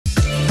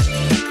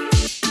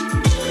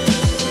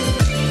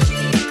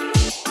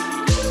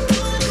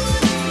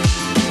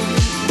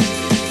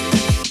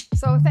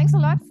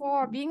lot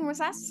for being with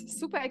us.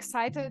 Super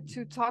excited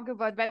to talk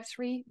about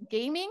Web3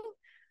 gaming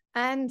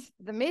and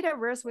the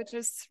Metaverse, which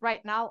is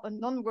right now a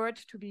non-word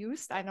to be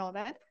used. I know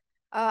that.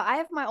 I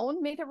have my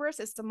own Metaverse.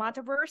 It's the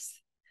Marthaverse.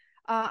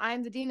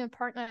 I'm the Dean and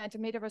Partner at the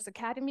Metaverse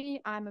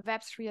Academy. I'm a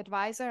Web3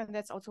 advisor, and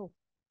that's also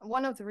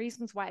one of the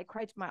reasons why I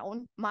created my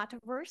own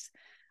Marthaverse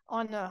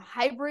on a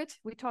hybrid.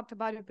 We talked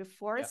about it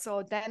before. Yeah.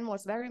 So Dan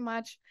was very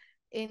much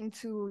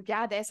into,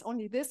 yeah, there's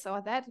only this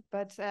or that,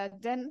 but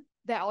then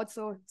there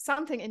also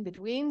something in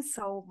between.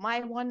 So my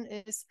one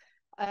is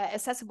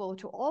accessible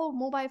to all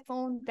mobile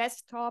phone,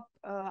 desktop.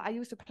 I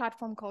use a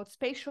platform called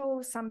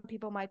Spatial. Some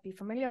people might be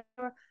familiar.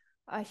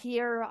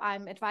 Here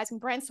I'm advising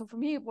brands. So for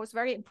me, it was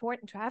very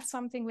important to have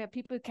something where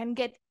people can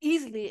get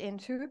easily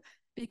into,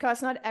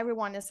 because not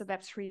everyone is a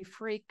Web3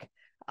 freak.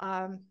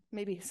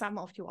 Maybe some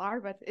of you are,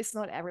 but it's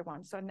not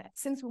everyone. So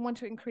since we want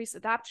to increase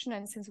adoption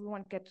and since we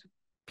want to get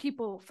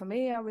people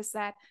familiar with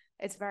that,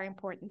 it's very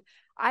important.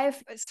 I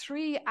have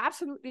three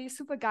absolutely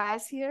super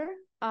guys here.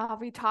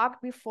 We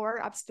talked before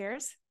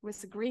upstairs with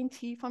the green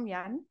tea from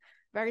Jan,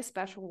 very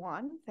special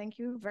one. Thank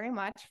you very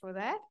much for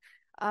that.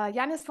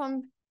 Jan is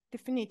from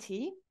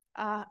DFINITY,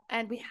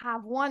 and we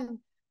have one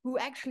who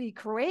actually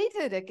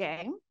created a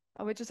game,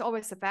 which is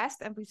always the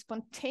best, and we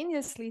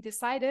spontaneously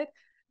decided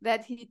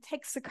that he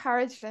takes the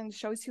courage and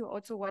shows you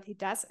also what he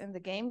does in the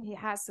game. He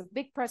has a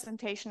big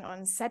presentation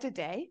on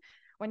Saturday.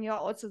 When you're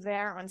also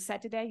there on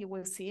Saturday, you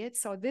will see it.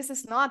 So this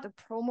is not a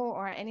promo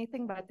or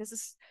anything, but this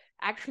is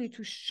actually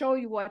to show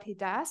you what he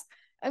does.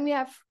 And we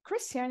have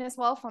Christian as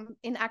well from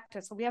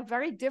INACTA. So we have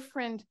very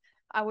different,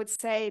 I would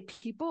say,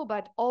 people,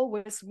 but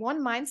always one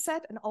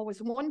mindset and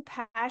always one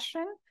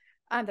passion.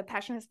 And the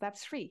passion is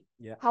Web3,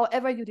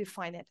 however you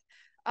define it.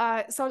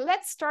 So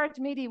let's start,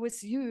 Mehdi,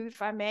 with you, if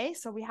I may.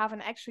 So we have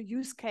an actual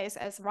use case,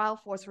 as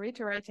Ralph was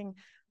reiterating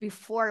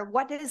before.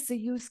 What is the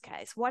use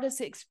case? What is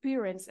the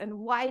experience? And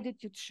why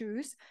did you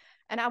choose?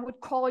 And I would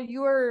call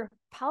your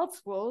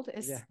Pulse world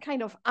is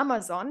kind of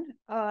Amazon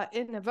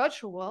in a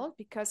virtual world,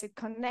 because it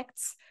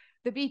connects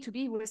the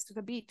B2B with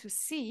the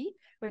B2C,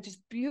 which is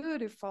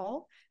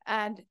beautiful.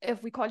 And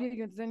if we call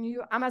you the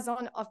new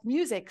Amazon of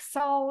music,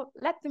 so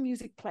let the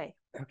music play.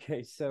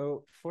 Okay,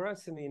 so for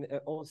us, I mean,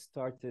 it all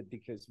started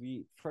because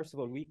first of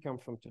all, we come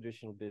from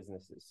traditional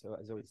businesses. So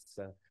as I was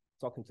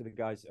talking to the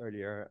guys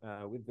earlier,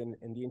 we've been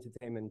in the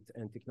entertainment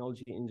and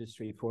technology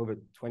industry for over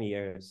 20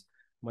 years.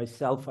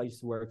 Myself, I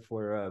used to work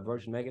for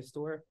Virgin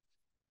Megastore,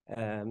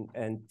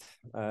 and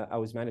I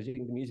was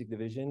managing the music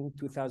division.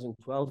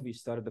 2012, we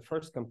started the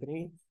first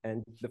company,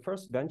 and the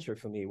first venture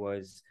for me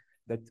was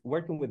that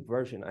working with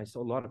Virgin, I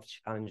saw a lot of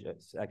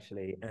challenges,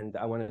 actually, and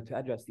I wanted to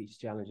address these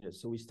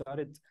challenges. So we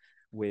started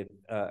with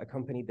a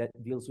company that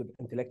deals with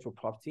intellectual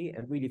property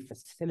and really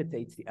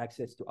facilitates the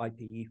access to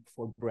IP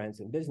for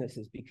brands and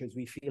businesses, because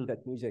we feel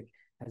that music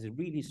has a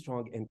really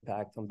strong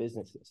impact on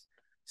businesses.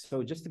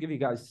 So just to give you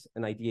guys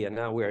an idea,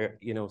 now we're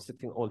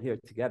sitting all here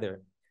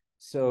together.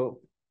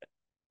 So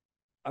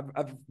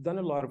I've done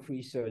a lot of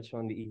research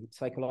on the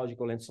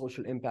psychological and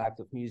social impact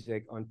of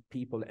music on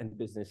people and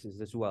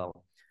businesses as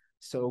well.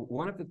 So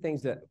one of the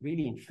things that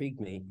really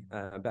intrigued me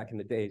back in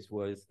the days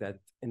was that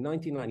in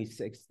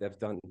 1996, they've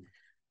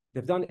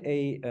done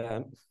a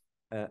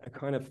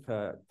kind of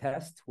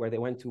test where they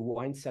went to a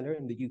wine cellar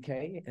in the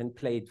UK and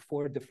played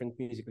 4 different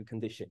musical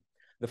conditions.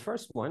 The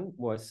first one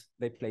was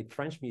they played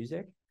French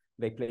music,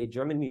 they played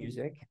German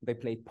music, they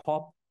played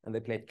pop, and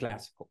they played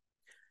classical.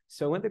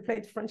 So when they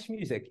played French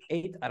music,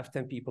 8 out of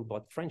 10 people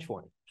bought French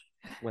wine.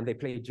 When they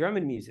played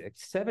German music,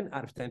 7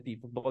 out of 10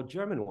 people bought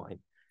German wine.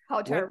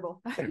 How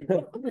terrible.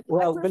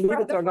 Well, believe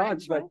it or not,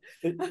 but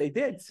they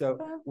did. So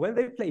when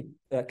they played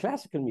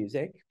classical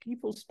music,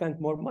 people spent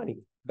more money.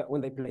 But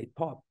when they played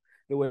pop,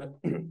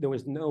 there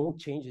was no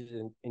changes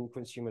in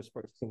consumers'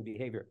 purchasing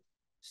behavior.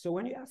 So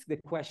when you ask the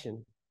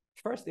question,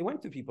 first they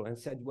went to people and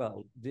said,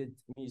 well, did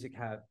music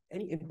have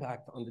any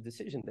impact on the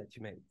decision that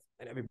you made?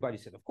 And everybody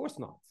said, of course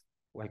not.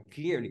 Well,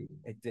 clearly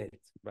it did,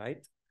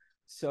 right?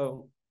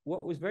 So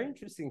what was very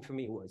interesting for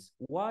me was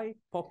why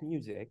pop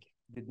music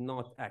did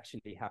not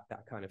actually have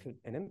that kind of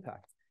an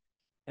impact.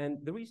 And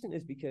the reason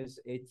is because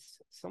it's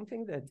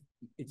something that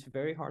it's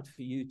very hard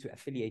for you to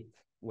affiliate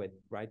with,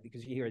 right?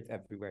 Because you hear it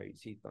everywhere. You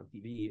see it on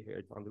TV, you hear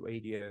it on the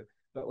radio.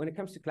 But when it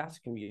comes to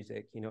classical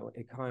music,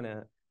 it kind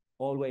of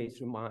always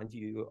reminds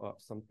you of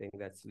something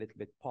that's a little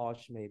bit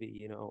posh,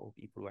 maybe,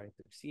 people wearing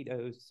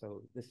tuxedos.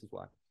 So this is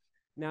why.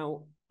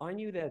 Now, I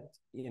knew that,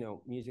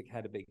 music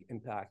had a big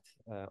impact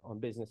on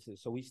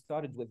businesses. So we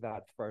started with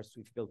that first.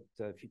 We've built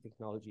a few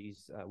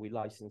technologies. We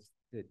licensed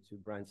it to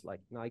brands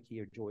like Nike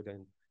or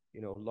Jordan,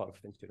 a lot of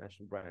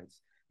international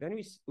brands. Then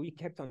we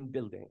kept on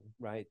building,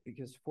 right?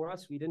 Because for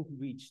us, we didn't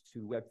reach to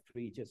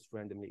Web3 just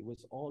randomly. It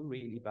was all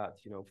really about,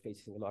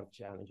 facing a lot of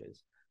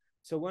challenges.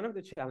 So one of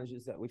the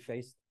challenges that we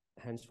faced,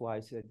 hence why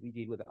I said we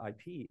deal with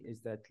IP,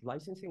 is that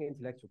licensing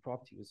intellectual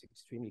property was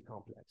extremely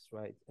complex,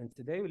 right? And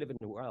today we live in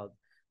a world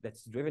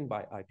that's driven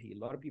by IP. A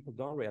lot of people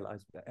don't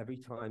realize that every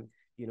time,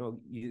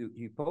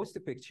 you post a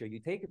picture, you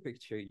take a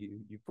picture,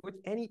 you put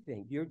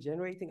anything, you're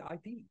generating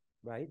IP,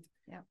 right?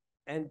 Yeah.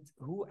 And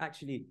who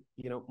actually,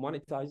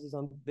 monetizes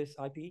on this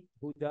IP?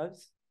 Who does?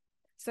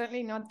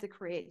 Certainly not the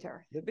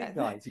creator. The big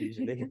guys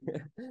usually.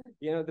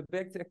 The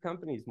big tech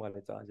companies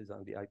monetizes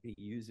on the IP,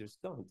 users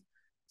don't.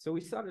 So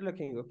we started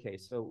looking, okay,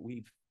 so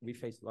we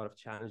faced a lot of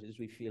challenges.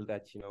 We feel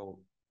that,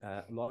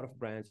 a lot of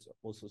brands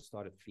also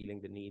started feeling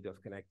the need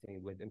of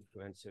connecting with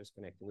influencers,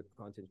 connecting with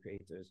content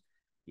creators.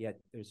 Yet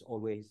there's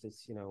always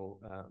this,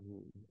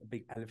 a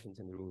big elephant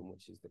in the room,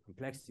 which is the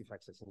complexity of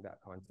accessing that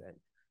content.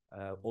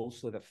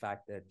 Also the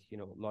fact that,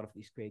 a lot of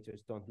these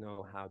creators don't know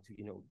how to,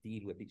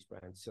 deal with these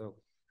brands. So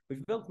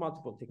we've built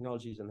multiple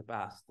technologies in the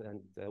past,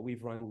 and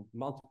we've run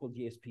multiple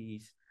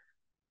DSPs,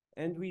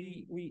 and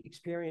we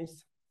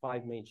experienced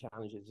 5 main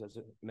challenges, as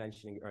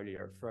mentioning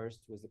earlier. First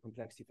was the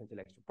complexity of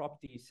intellectual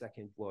property.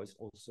 Second was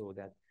also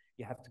that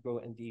you have to go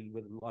and deal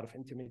with a lot of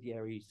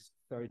intermediaries.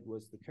 Third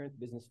was the current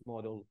business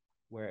model,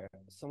 where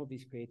some of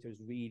these creators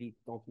really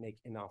don't make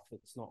enough.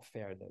 It's not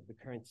fair, the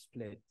current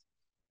split.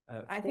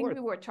 I think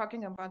we were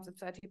talking about the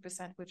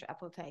 30% which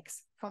Apple takes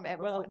from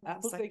everyone. Well,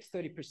 Apple takes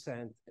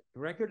 30%.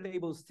 Record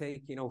labels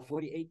take,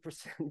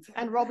 48%.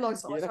 And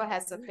Roblox also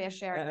has a fair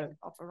share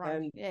of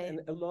around.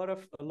 And a lot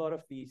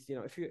of these,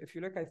 if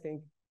you look, I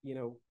think,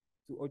 to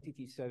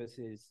OTT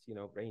services,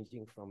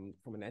 ranging from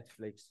a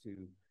Netflix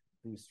to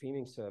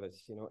streaming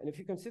service, and if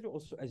you consider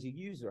also as a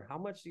user, how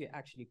much do you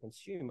actually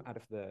consume out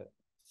of the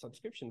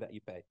subscription that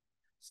you pay?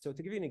 So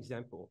to give you an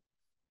example,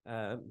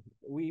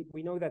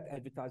 we know that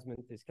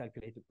advertisement is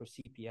calculated per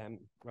CPM,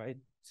 right?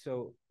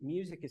 So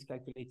music is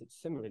calculated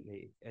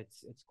similarly.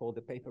 It's called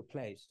the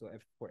pay-per-play. So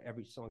for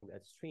every song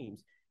that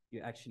streams, you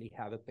actually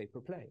have a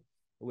pay-per-play,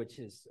 which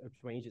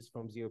ranges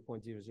from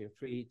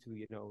 0.003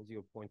 to 0.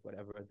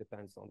 Whatever, it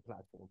depends on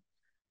platform.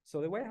 So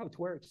the way how it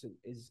works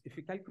is if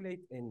you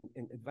calculate in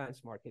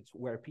advanced markets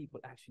where people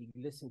actually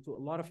listen to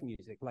a lot of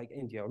music, like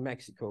India or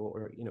Mexico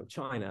or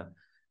China,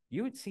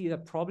 you would see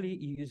that probably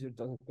a user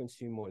doesn't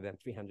consume more than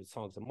 300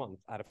 songs a month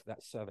out of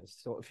that service.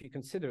 So if you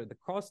consider the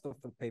cost of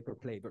the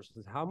pay-per-play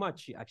versus how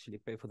much you actually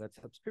pay for that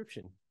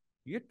subscription,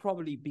 you'd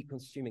probably be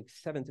consuming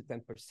 7 to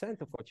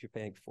 10% of what you're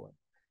paying for.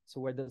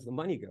 So where does the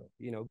money go?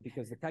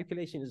 Because the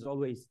calculation is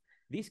always,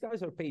 these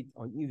guys are paid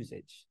on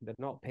usage. They're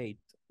not paid,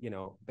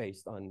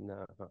 based on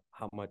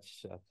how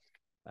much,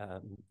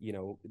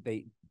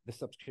 the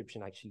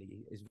subscription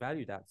actually is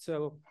valued at.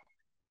 So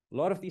a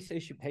lot of these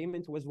issue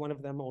payment was one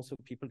of them. Also,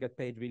 people get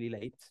paid really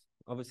late.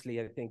 Obviously,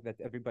 I think that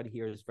everybody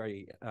here is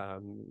very,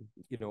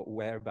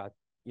 aware about,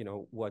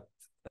 what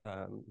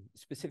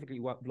specifically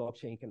what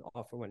blockchain can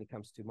offer when it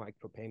comes to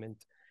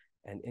micropayment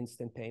and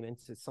instant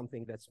payments. It's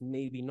something that's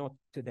maybe not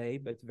today,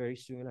 but very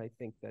soon, I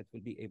think that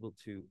we'll be able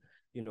to,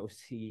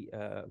 see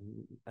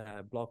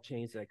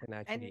blockchains that can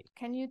actually. And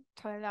can you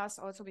tell us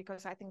also,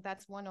 because I think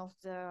that's one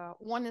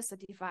is the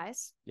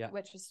device,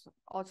 which is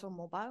also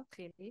mobile,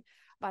 clearly,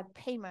 but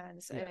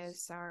payments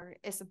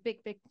is a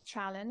big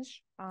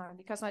challenge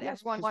because not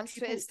everyone wants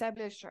to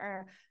establish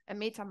a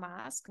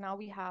MetaMask. Now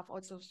we have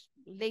also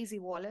lazy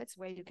wallets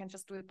where you can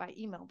just do it by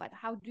email, but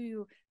how do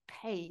you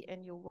pay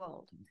in your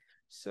world?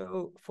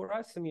 So for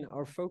us,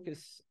 our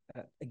focus,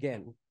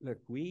 again, look,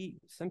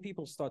 some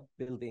people start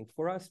building.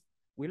 For us,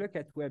 we look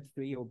at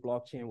Web3 or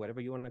blockchain,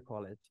 whatever you want to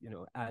call it,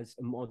 as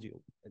a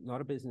module,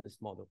 not a business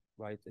model,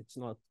 right? It's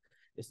not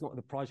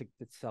the project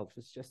itself.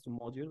 It's just a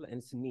module, and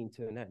it's a mean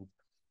to an end.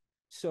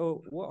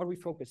 So what are we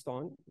focused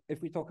on?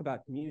 If we talk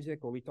about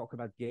music or we talk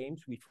about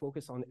games, we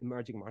focus on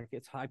emerging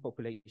markets, high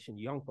population,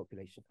 young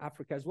population.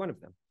 Africa is one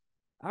of them.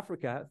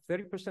 Africa,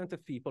 30%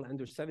 of people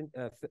under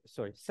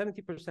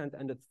 70%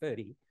 under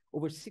 30,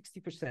 over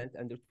 60%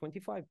 under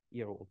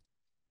 25-year-old.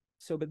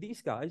 So, but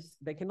these guys,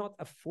 they cannot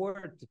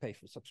afford to pay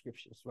for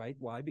subscriptions, right?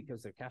 Why?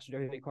 Because they're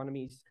cash-driven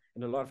economies.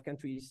 In a lot of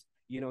countries,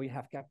 you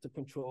have capital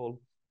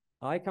control.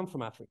 I come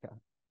from Africa.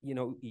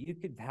 You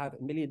could have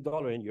 $1 million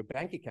in your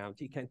bank account.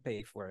 You can't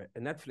pay for a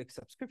Netflix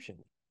subscription.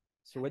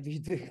 So what do you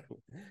do,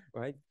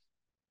 right?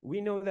 We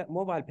know that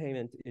mobile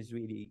payment is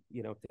really,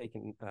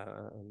 taking,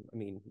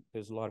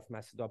 there's a lot of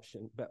mass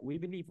adoption, but we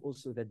believe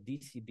also that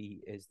DCB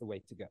is the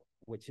way to go,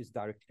 which is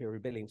direct carrier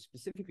billing,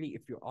 specifically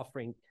if you're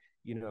offering,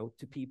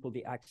 to people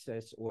the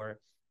access or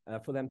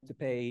for them to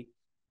pay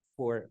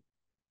for,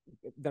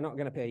 they're not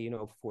going to pay,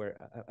 for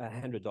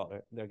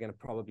 $100. They're going to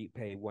probably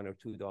pay $1 or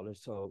 $2.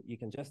 So you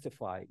can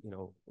justify,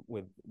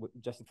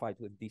 justify it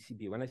with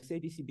DCB. When I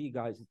say DCB,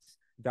 guys, it's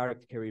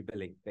direct carrier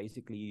billing,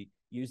 basically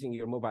using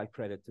your mobile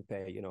credit to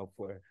pay,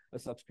 for a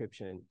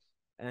subscription.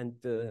 And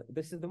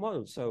this is the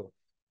model. So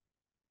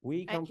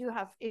and you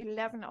have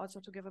 11, also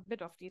to give a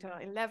bit of detail,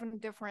 11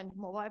 different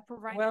mobile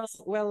providers.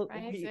 Well,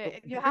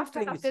 right? You have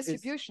to have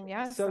distribution,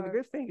 So the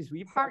good thing is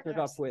we partnered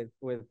up with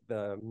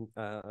a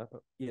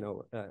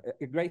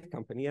great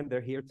company, and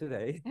they're here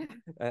today.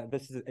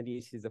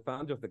 He's the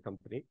founder of the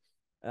company.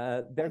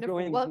 They're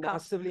growing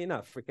massively in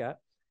Africa.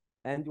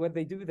 And what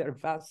they do, they're a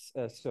vast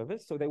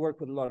service. So they work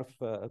with a lot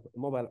of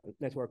mobile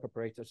network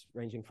operators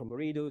ranging from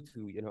Ooredoo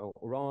to,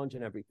 Orange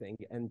and everything.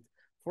 And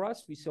for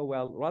us, we saw,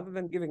 well, rather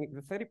than giving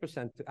the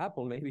 30% to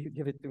Apple, maybe you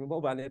give it to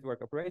mobile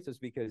network operators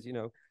because,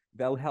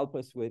 they'll help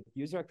us with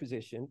user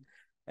acquisition.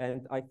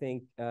 And I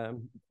think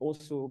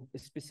also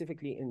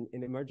specifically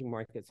in emerging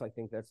markets, I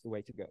think that's the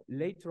way to go.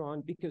 Later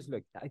on, because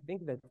look, I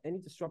think that any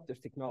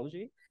disruptive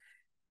technology,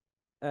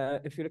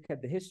 if you look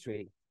at the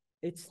history,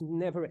 it's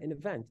never an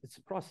event, it's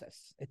a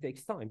process. It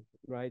takes time,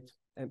 right?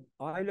 And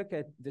I look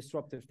at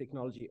disruptive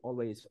technology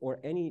always, or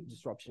any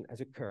disruption,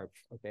 as a curve,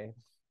 okay?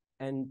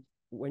 And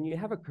when you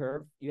have a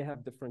curve, you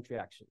have different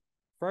reaction.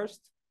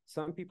 First,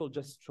 some people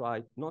just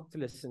try not to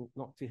listen,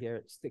 not to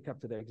hear, stick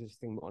up to their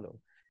existing model.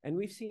 And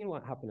we've seen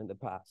what happened in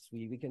the past.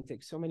 We can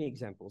take so many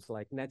examples,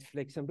 like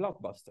Netflix and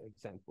Blockbuster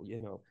example,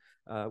 you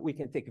know. We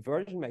can take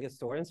Virgin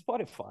Megastore and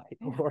Spotify,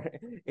 or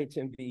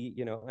HMV,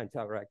 you know, and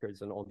Tower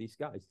Records and all these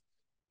guys.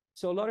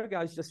 So a lot of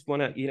guys just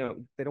want to, you know,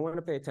 they don't want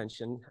to pay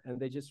attention, and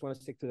they just want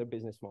to stick to their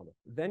business model.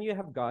 Then you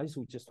have guys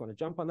who just want to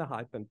jump on the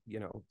hype, and,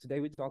 you know, today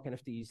we talk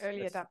NFTs.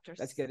 Early adopters.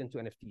 Let's get into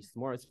NFTs.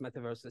 Tomorrow it's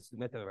Metaverse, let's do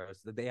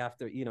Metaverse. The day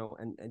after, you know,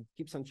 and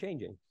keeps on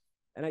changing.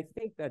 And I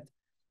think that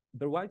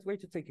the right way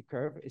to take a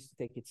curve is to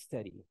take it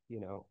steady, you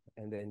know,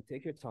 and then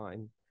take your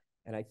time.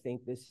 And I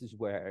think this is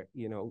where,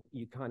 you know,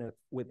 you kind of,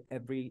 with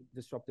every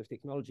disruptive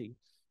technology,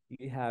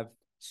 you have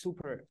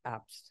super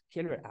apps,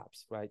 killer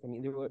apps, right? I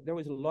mean, there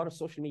was a lot of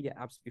social media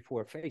apps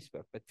before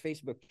Facebook, but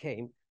Facebook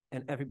came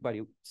and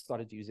everybody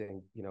started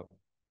using, you know,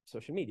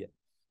 social media.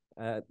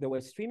 There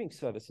were streaming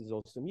services,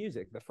 also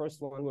music. The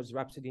first one was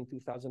Rhapsody in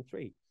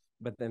 2003,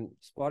 but then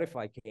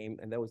Spotify came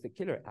and that was the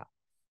killer app.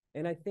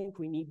 And I think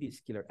we need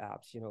these killer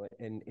apps, you know,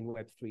 in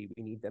Web3,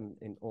 we need them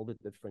in all the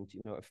different,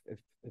 you know,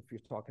 if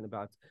you're talking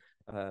about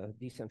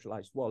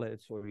decentralized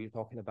wallets, or you're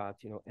talking about,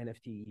 you know,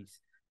 NFTs.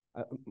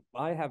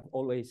 I have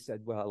always said,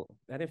 well,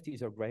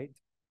 NFTs are great,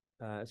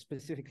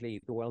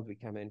 specifically the world we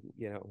come in,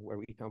 you know, where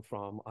we come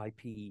from,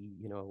 IP,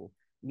 you know,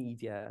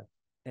 media.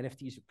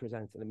 NFTs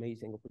present an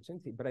amazing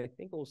opportunity. But I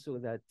think also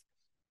that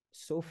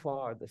so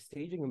far the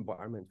staging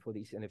environment for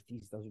these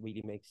NFTs doesn't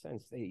really make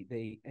sense.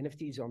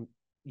 NFTs are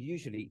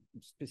usually,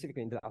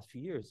 specifically in the last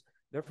few years,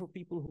 they're for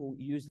people who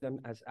use them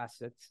as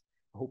assets,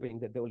 hoping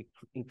that they will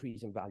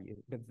increase in value,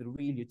 but the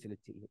real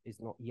utility is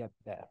not yet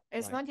there.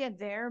 It's not yet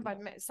there, but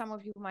some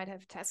of you might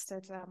have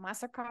tested a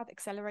MasterCard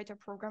accelerator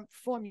program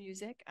for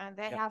music, and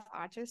they have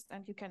artists,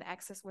 and you can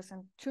access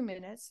within 2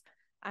 minutes.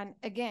 And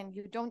again,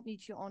 you don't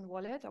need your own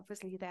wallet.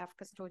 Obviously, they have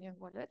custodian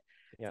wallet.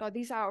 So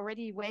these are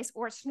already ways.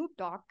 Or Snoop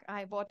Dogg.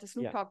 I bought the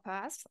Snoop Dogg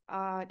pass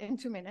in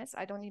 2 minutes.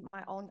 I don't need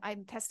my own.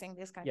 I'm testing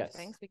these kind of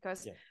things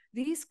because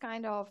these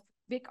kind of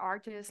big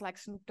artists like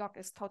Snoop Dogg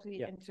is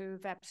totally into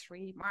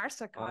Web3.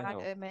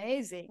 MasterCard,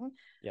 amazing.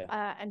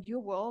 And your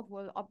world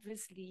will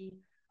obviously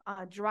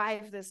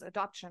drive this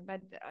adoption.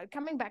 But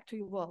coming back to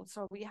your world,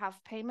 so we have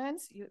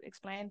payments. You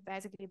explained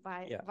basically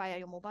via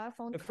your mobile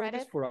phone. The credit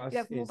focus for us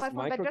is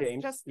micro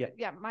games.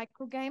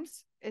 Micro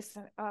games is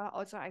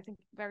also, I think,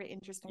 very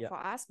interesting for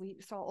us. We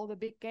saw all the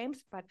big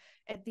games, but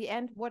at the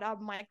end, what are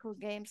micro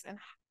games and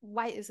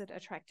why is it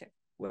attractive?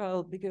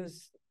 Well,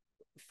 because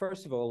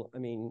first of all, I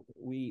mean,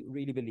 we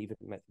really believe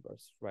in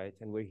Metaverse, right?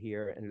 And we're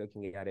here and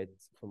looking at it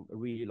from a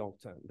really long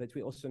term. But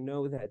we also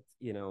know that,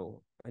 you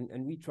know,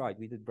 and we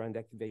did brand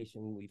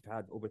activation. We've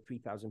had over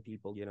 3,000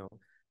 people, you know,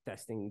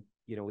 testing,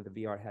 you know, with a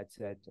VR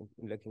headset and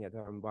looking at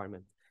our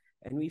environment.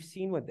 And we've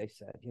seen what they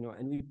said, you know,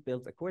 and we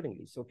built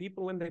accordingly. So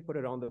people, when they put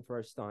it on the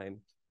first time,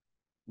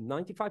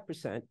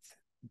 95%,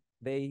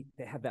 they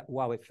have that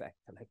wow effect.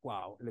 They're like,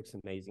 wow, it looks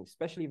amazing,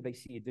 especially if they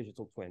see a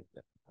digital twin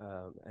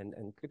and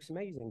it looks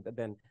amazing. But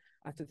then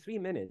after 3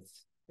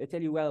 minutes, they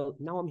tell you, well,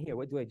 now I'm here.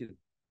 What do I do?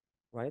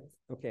 Right?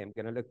 Okay, I'm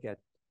going to look at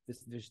this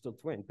digital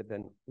twin, but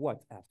then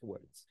what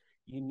afterwards?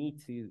 You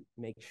need to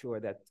make sure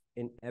that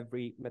in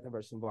every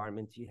metaverse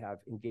environment, you have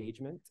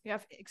engagement. You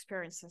have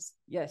experiences.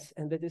 Yes,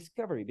 and the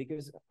discovery,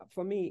 because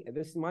for me,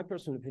 this is my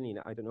personal opinion.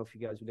 I don't know if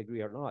you guys would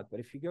agree or not, but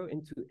if you go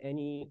into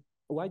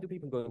why do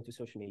people go into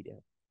social media?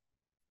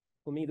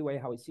 For me, the way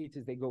how I see it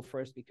is they go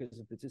first because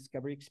of the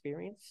discovery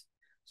experience.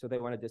 So they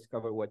want to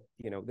discover what,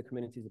 you know, the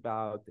community is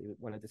about. They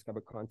want to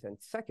discover content.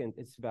 Second,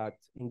 it's about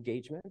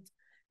engagement.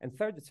 And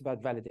third, it's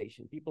about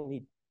validation. People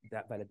need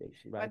that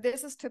validation, right? But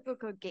this is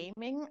typical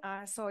gaming.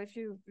 So if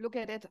you look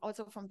at it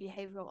also from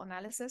behavioral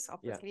analysis,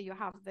 obviously you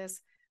have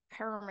this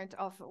pyramid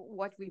of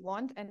what we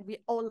want, and we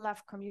all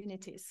love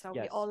communities. So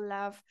we all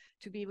love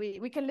to be,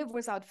 we can live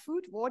without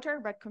food, water,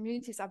 but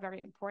communities are very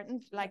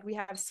important. Like we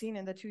have seen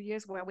in the 2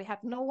 years where we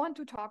had no one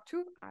to talk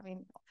to. I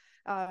mean,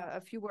 a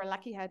few were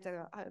lucky, had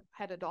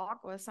a dog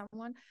or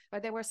someone,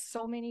 but there were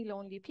so many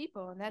lonely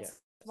people. And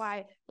that's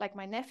why, like,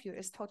 my nephew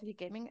is totally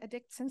gaming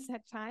addict since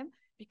that time,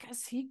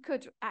 because he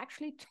could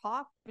actually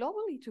talk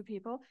globally to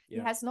people. He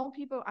has no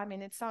people. I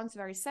mean, it sounds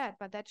very sad,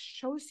 but that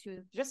shows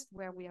you just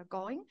where we are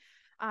going.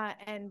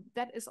 And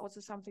that is also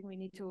something we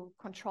need to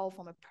control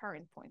from a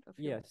parent point of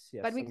view.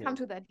 But we come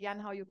to that, Jan,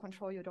 how you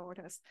control your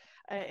daughters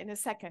in a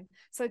second.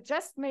 So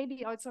just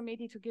maybe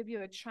to give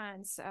you a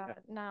chance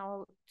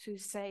now to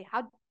say,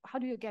 how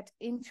do you get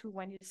into,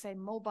 when you say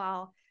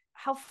mobile,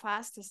 how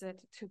fast is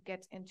it to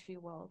get into your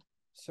world?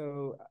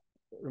 So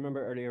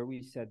remember earlier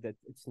we said that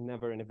it's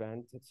never an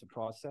event, it's a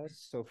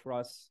process. So for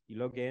us, you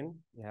log in,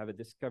 you have a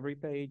discovery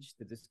page.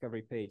 The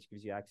discovery page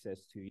gives you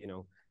access to, you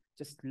know,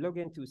 just log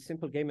into a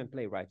simple game and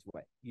play right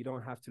away. You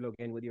don't have to log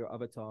in with your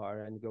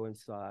avatar and go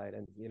inside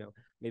and,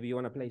 maybe you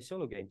want to play a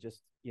solo game.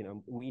 Just,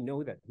 we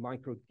know that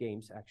micro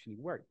games actually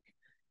work,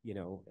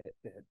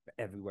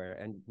 everywhere.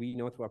 And we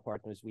know through our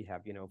partners, we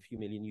have, a few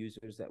million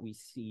users that we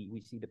see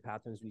the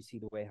patterns, we see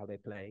the way how they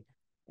play.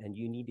 And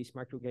you need these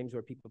micro games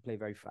where people play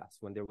very fast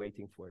when they're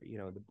waiting for,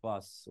 the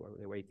bus, or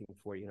they're waiting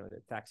for,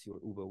 the taxi or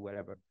Uber,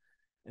 whatever.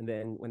 And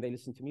then when they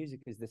listen to music,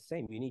 it's the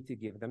same. You need to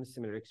give them a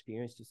similar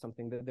experience to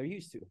something that they're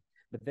used to.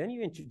 But then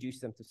you introduce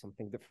them to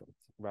something different,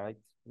 right?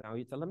 Now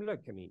you tell them,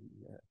 look,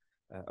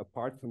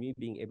 apart from you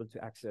being able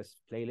to access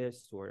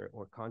playlists or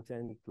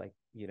content, like,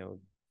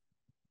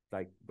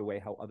 like the way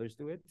how others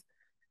do it,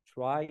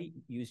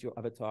 use your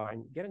avatar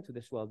and get into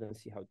this world and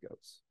see how it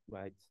goes,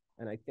 right?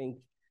 And I think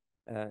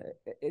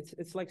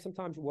it's like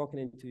sometimes walking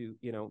into,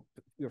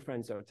 your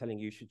friends are telling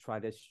you should try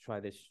this,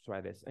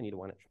 and you don't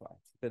want to try it.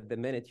 But the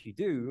minute you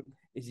do,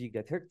 is you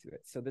get hooked to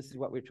it. So this is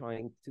what we're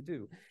trying to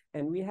do.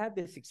 And we had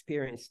this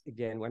experience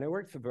again when I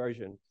worked for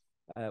Version.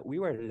 We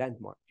were a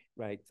landmark,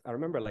 right? I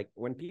remember, like,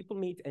 when people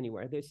meet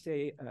anywhere, they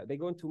say they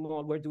go into a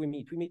mall. Where do we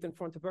meet? We meet in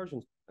front of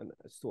Version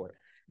store.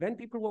 Then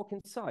people walk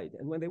inside,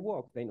 and when they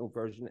walk, they know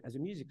Version as a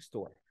music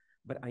store.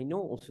 But I know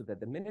also that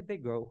the minute they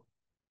go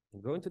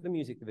into the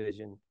music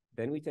division,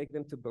 then we take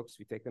them to books,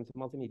 we take them to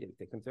multimedia, we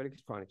take them to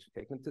electronics,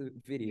 we take them to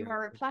video. You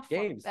are a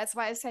platform. Games. That's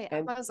why I say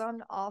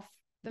Amazon of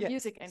the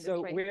music industry.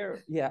 So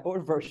we're,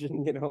 or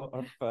Version,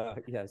 of,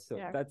 so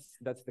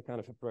that's the kind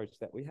of approach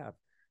that we have.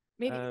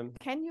 Maybe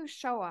can you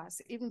show us,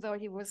 even though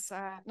he was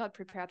not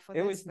prepared for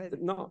this? But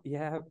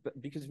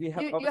because we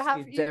have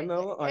a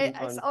demo on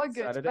it's all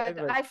good, Saturday,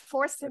 but I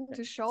forced him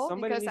to show.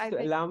 Somebody needs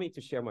to allow me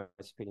to share my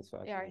screen so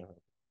I can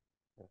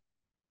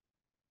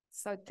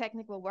So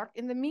technical work.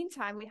 In the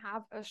meantime, we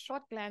have a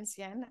short glance,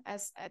 Jan,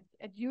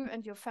 at you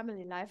and your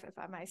family life, if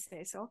I might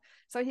say so.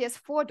 So he has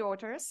 4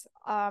 daughters,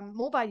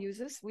 mobile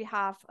users. We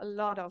have a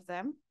lot of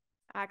them,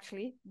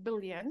 actually,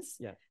 billions.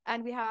 Yeah.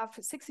 And we have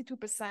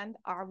 62%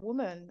 are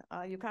women.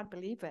 You can't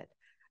believe it.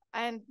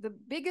 And the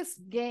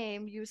biggest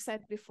game you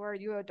said before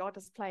your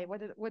daughters play,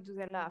 what do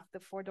they love, the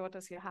 4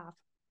 daughters you have?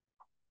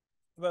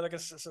 Well, I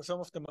guess some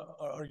of them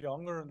are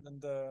younger,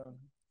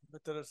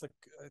 but there's like,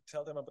 I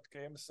tell them about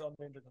games on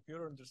the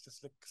computer, and there's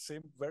this like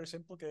very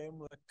simple game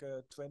like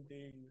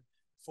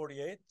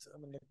 2048. I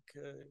mean,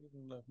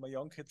 like my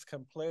young kids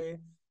can play.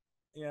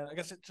 Yeah, I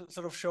guess it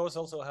sort of shows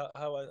also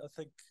how I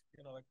think,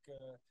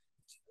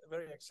 it's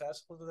very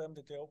accessible to them,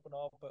 that they open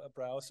up a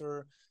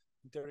browser.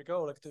 There you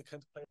go, like they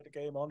can play the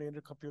game on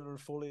the computer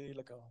fully,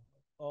 like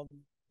on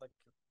like,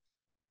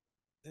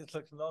 it's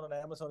like not on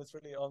Amazon, it's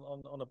really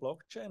on a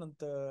blockchain, and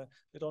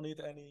they don't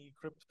need any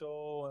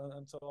crypto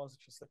and so on. It's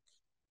just like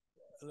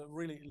a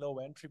really low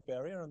entry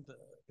barrier, and I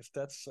guess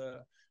that's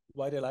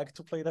why they like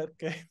to play that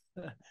game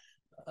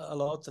a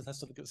lot. It has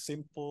to be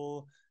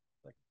simple,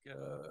 like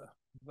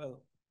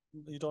well,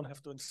 you don't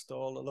have to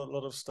install a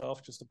lot of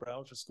stuff, just the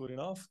browser is good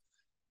enough.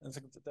 And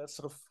that's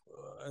sort of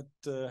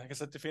I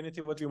guess at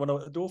DFINITY, what we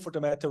want to do for the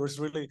Metaverse,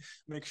 really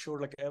make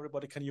sure like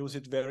everybody can use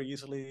it very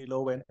easily,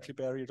 low entry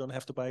barrier. You don't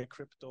have to buy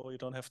crypto, you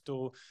don't have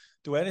to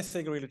do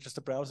anything really, just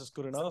the browser is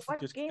good enough. So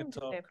what game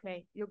do they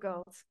play, your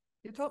girls?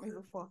 You told me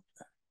before.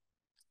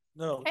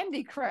 No.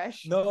 Candy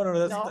Crush. No,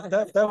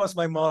 that was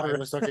my mother. I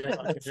was talking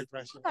about Candy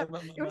Crush.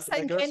 You were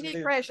saying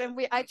Candy Crush, and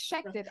I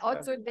checked it.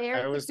 Also,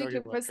 there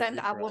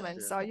 52% are women.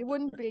 Yeah. So you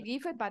wouldn't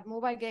believe it, but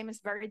mobile game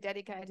is very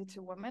dedicated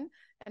to women.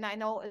 And I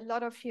know a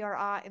lot of here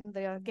are in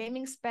the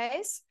gaming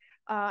space.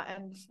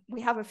 And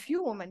we have a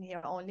few women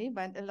here only,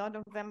 but a lot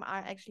of them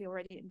are actually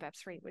already in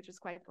Web3, which is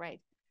quite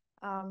great.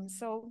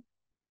 So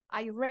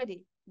are you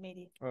ready,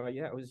 Mehdi?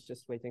 Yeah, I was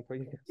just waiting for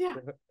you. Yeah.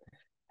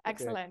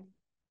 Excellent.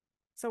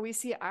 So we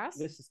see us.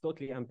 This is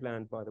totally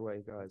unplanned, by the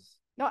way, guys.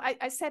 No,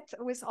 I said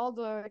with all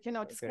the,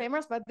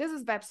 disclaimers, but this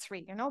is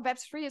Web3,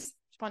 Web3 is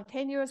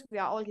spontaneous. We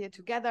are all here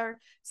together.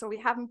 So we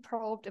haven't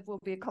probed. It will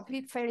be a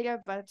complete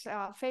failure, but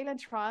fail and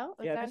trial.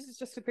 Yeah, this is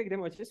just a quick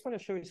demo. I just want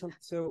to show you something.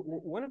 So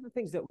one of the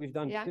things that we've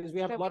done, because we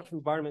have a lot of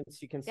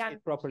environments you can see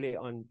it properly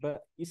on,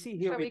 but you see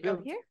here,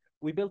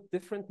 we built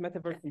different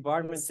Metaverse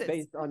environments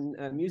based on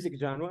music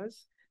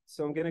genres.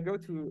 So I'm going to go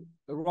to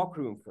a rock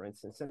room, for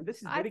instance, and this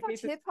is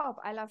dedicated hip-hop.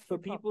 I love for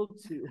people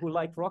who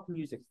like rock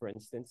music, for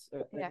instance,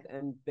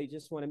 and they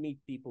just want to meet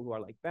people who are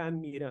like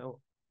them,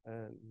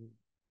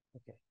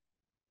 okay.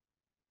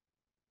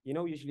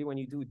 Usually when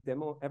you do a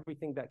demo,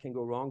 everything that can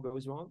go wrong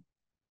goes wrong.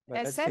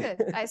 I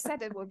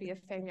said it would be a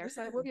failure,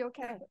 so it will be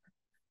okay.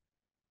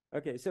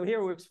 Okay, so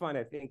here works fine.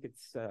 I think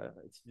it's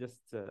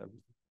just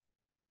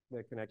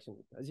the connection.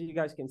 As you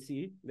guys can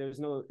see, there's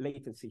no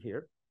latency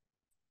here.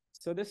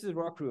 So this is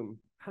Rock Room.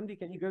 Hamdi,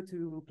 can you go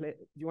to play?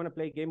 Do you want to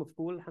play a game of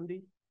pool,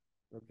 Hamdi?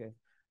 Okay.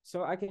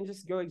 So I can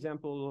just go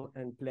example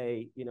and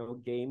play,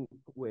 game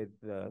with,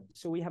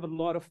 so we have a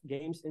lot of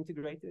games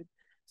integrated.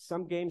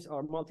 Some games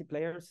are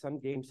multiplayer, some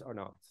games are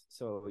not.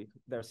 So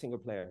they're single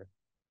player.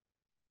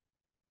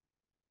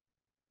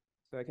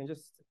 So I can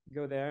just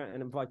go there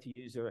and invite a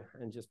user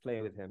and just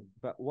play with him.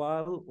 But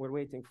while we're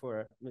waiting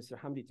for Mr.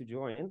 Hamdi to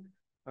join,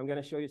 I'm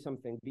going to show you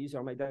something. These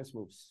are my dance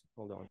moves.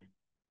 Hold on.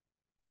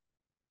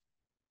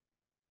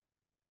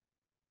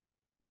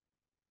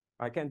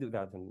 I can't do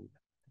that. And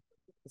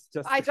it's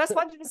just. I just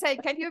wanted to say,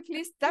 can you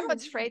please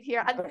demonstrate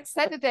here? On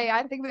Saturday,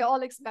 I think we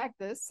all expect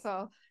this.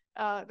 So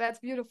that's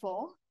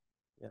beautiful.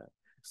 Yeah.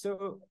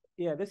 So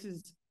yeah, this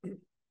is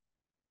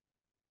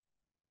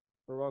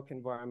Baroque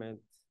environment.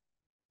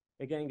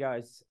 Again,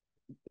 guys,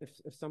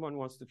 if someone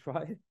wants to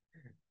try it,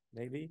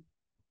 maybe,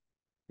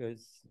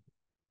 because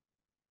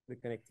the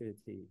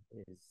connectivity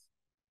is,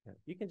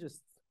 you can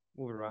just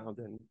move around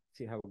and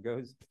see how it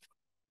goes.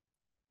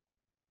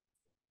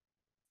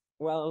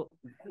 Well,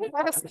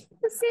 I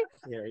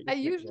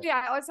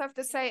also have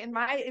to say in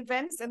my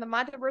events in the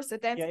Metaverse, the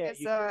dance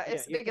is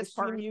the biggest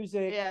part.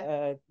 Music,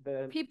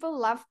 the people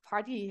love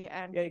party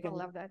and people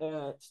love that.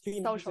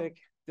 Stream social music,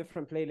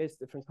 different playlists,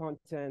 different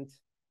content.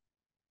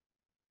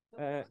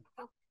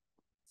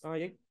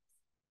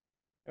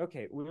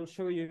 Okay, we'll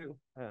show you.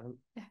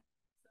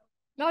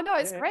 No,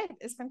 it's great.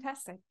 It's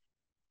fantastic.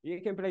 You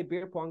can play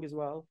beer pong as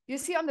well. You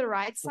see on the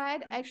right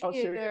side,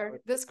 actually,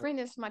 the screen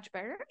is much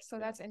better. So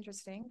that's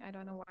interesting. I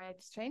don't know why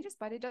it changes,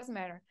 but it doesn't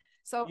matter.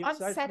 So on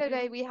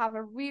Saturday, we have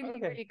a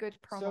really good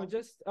promo.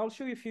 So I'll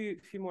show you a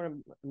few more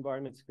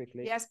environments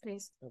quickly. Yes,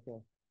 please.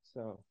 Okay.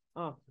 So,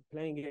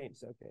 playing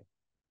games. Okay.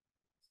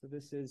 So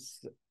this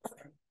is.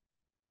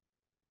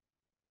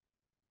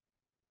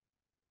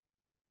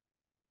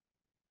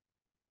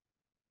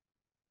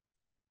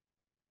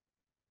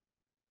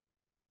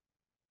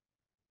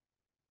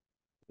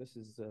 This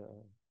is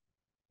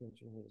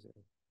music.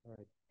 All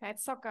right.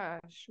 It's soccer,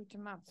 shoot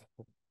 'em up.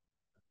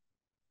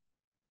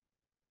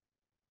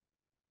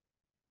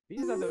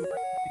 These are the things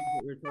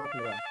that we're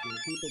talking about.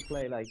 People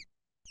play like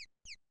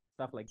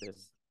stuff like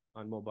this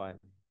on mobile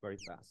very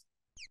fast.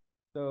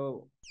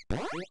 So we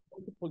have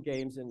multiple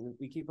games, and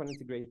we keep on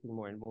integrating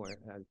more and more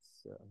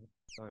as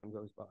time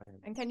goes by.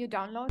 And can you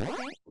download the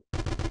game?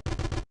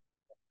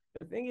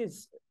 The thing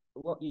is,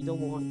 what you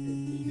don't want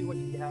is usually what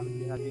you have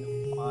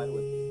a file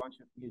with a bunch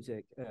of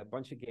music, a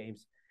bunch of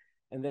games,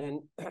 and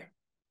then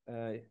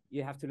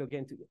you have to look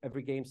into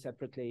every game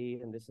separately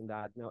and this and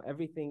that. Now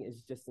everything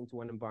is just into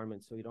one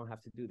environment, so you don't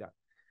have to do that.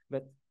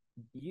 But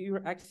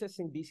you're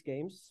accessing these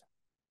games.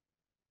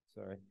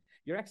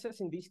 You're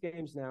accessing these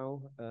games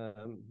now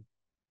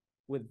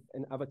with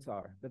an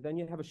avatar, but then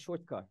you have a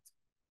shortcut.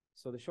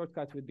 So the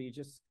shortcut would be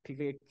just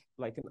click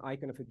like an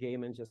icon of a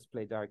game and just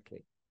play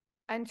directly.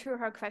 And to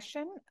her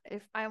question,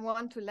 if I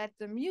want to let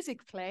the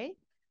music play,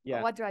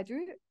 what do I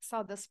do?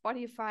 So the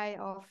Spotify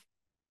of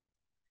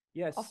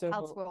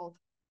Pulse World.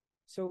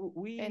 So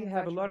we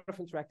have a lot of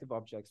interactive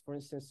objects. For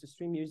instance, to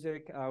stream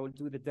music, I will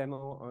do the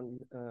demo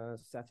on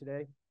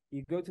Saturday.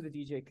 You go to the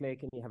DJ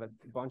click and you have a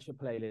bunch of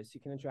playlists.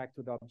 You can interact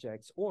with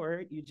objects,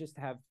 or you just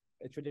have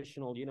a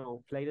traditional,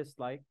 playlist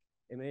like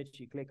image.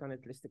 You click on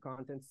it, list the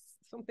contents,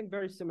 something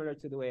very similar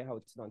to the way how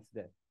it's done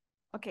today.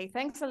 Okay,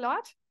 thanks a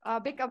lot.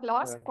 Big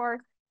applause for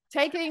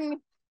taking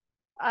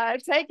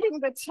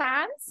the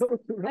chance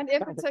and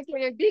in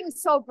particular being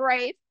so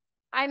brave.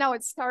 I know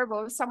it's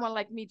terrible if someone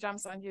like me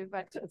jumps on you,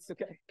 but it's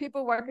okay.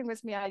 People working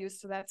with me are used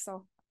to that.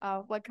 So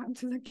welcome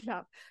to the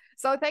club.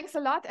 So thanks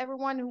a lot,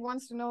 everyone who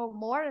wants to know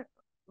more.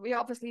 We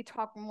obviously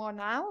talk more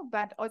now,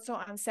 but also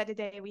on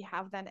Saturday, we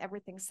have then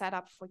everything set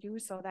up for you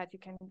so that you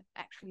can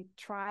actually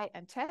try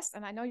and test.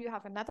 And I know you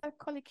have another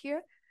colleague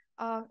here,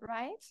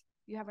 right?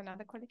 You have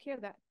another colleague here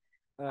that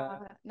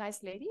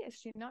nice lady. Is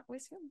she not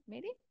with you,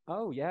 Mehdi?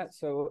 Oh, yeah.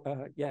 So,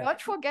 yeah.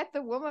 Don't forget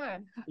the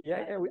woman.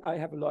 I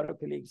have a lot of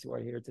colleagues who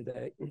are here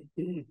today.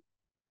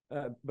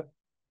 But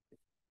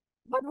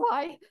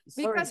why?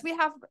 Because we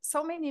have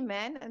so many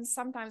men, and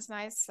sometimes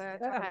nice to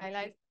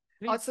highlight.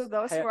 Please. Also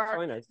those who are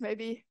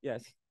maybe.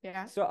 Yes.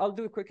 Yeah. So I'll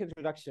do a quick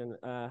introduction.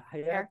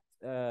 Hayat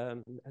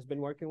has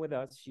been working with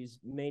us. She's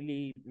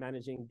mainly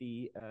managing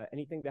the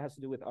anything that has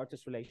to do with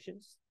artist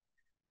relations.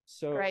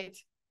 So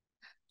great.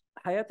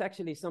 Hayat,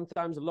 actually,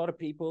 sometimes a lot of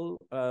people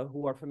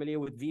who are familiar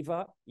with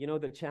Viva,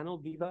 the channel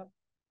Viva,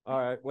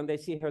 when they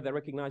see her, they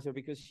recognize her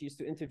because she used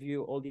to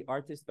interview all the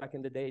artists back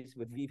in the days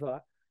with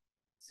Viva.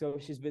 So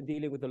she's been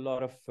dealing with a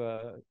lot of,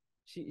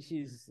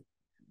 she's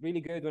really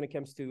good when it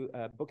comes to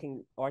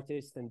booking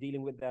artists and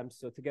dealing with them.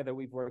 So together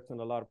we've worked on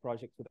a lot of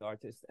projects with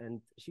artists, and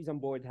she's on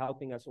board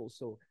helping us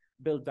also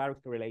build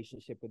direct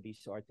relationship with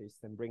these artists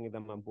and bringing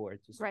them on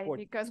board to support. Right,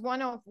 because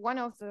one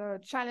of the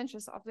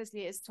challenges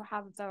obviously is to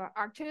have the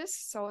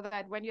artists so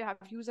that when you have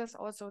users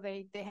also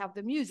they have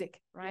the music,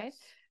 right? Yes.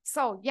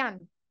 So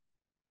Jan,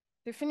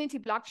 DFINITY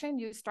blockchain,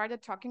 you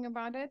started talking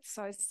about it.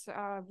 So it's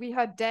we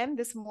heard Dan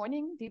this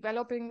morning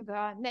developing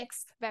the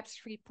next Web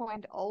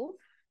 3.0,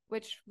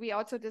 which we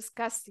also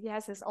discussed. He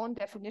has his own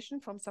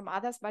definition from some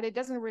others, but it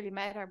doesn't really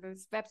matter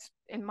because Web's,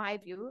 in my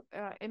view,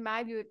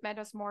 it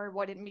matters more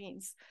what it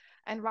means.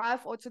 And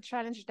Ralph also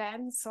challenged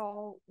Dan.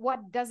 So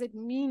what does it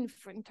mean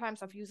in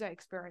terms of user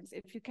experience?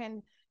 If you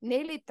can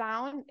nail it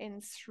down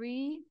in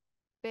 3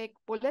 big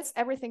bullets,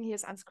 everything here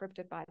is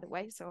unscripted, by the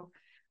way. So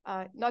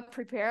not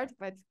prepared,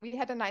 but we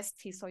had a nice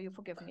tea, so you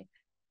forgive me.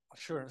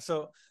 Sure.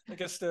 So I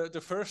guess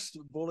the first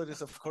bullet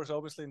is, of course,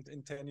 obviously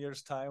in 10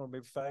 years time, or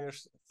maybe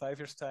 5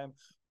 years time,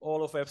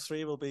 all of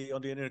Web3 will be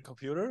on the internet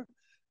computer.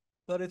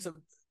 But it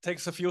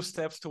takes a few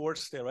steps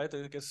towards there, right?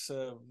 I guess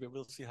we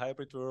will see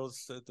hybrid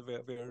worlds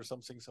where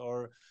some things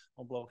are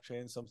on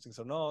blockchain, some things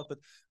are not. But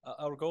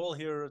our goal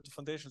here at the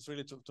foundation is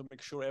really to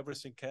make sure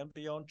everything can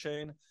be on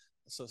chain.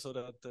 So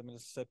that, I mean,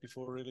 as I said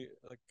before, really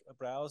like a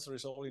browser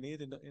is all you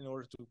need in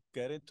order to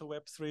get into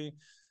Web3.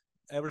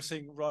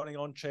 Everything running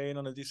on chain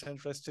on a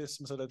decentralized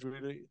system, so that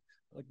really,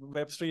 like,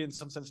 Web3 in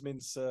some sense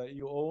means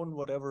you own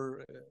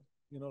whatever,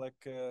 like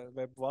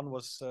Web 1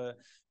 was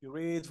you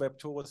read, Web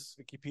 2 was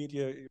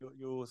Wikipedia,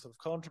 you sort of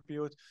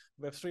contribute.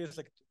 Web 3 is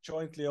like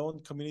jointly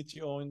owned,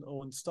 community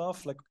owned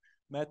stuff, like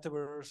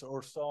Metaverse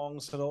or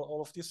songs and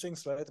all of these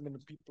things, right? I mean,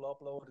 people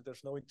upload it,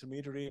 there's no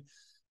intermediary.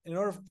 In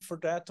order for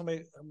that to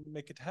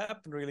make it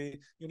happen, really,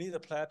 you need a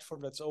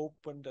platform that's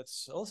open,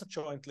 that's also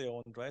jointly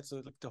owned, right?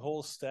 So like the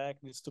whole stack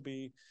needs to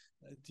be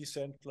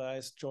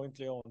decentralized,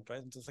 jointly owned,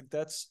 right? And it's like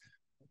that's,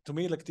 to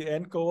me, like the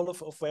end goal of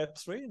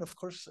Web3. And of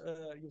course,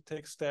 you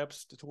take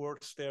steps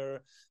towards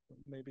there.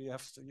 Maybe you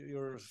have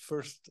your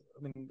first,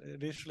 I mean,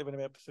 initially when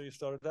Web3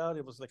 started out,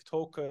 it was like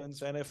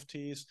tokens,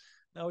 NFTs.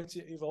 Now it's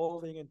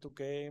evolving into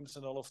games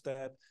and all of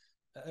that.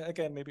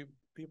 Again, maybe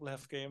people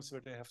have games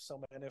where they have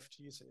some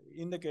NFTs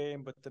in the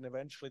game, but then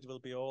eventually it will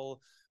be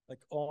all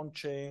like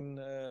on-chain,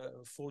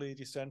 fully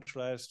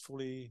decentralized,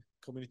 fully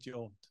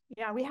community-owned.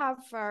 Yeah, we have,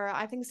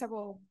 I think,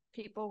 several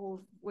people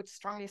who would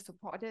strongly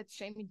support it.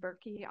 Jamie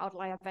Berkey,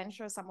 Outlier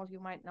Ventures, some of you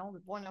might know,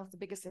 one of the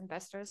biggest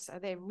investors.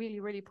 They really,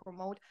 really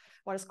promote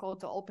what is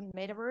called the open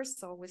metaverse,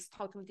 so with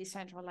total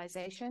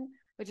decentralization,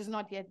 which is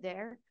not yet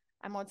there.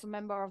 I'm also a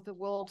member of the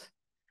World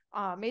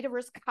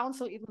Metaverse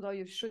Council, even though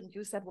you shouldn't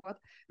use that word,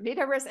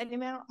 Metaverse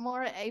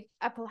anymore.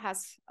 Apple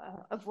has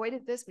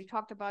avoided this. We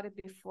talked about it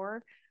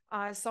before.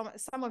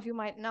 Some of you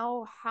might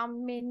know how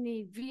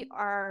many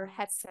VR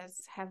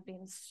headsets have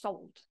been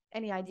sold.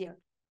 Any idea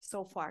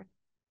so far?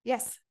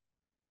 Yes.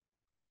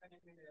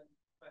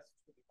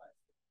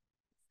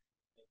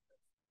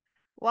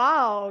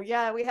 Wow,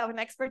 yeah, we have an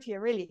expert here,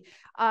 really.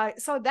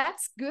 So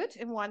that's good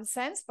in one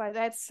sense, but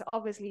that's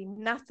obviously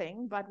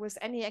nothing. But with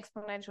any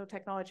exponential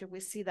technology,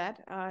 we see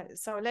that.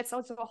 So let's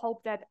also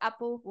hope that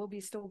Apple will be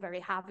still very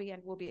heavy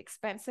and will be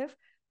expensive.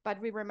 But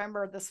we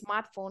remember the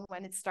smartphone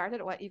when it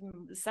started, or even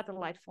the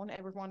satellite phone,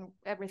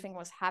 everything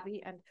was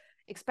heavy and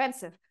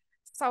expensive.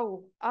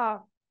 So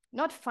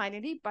not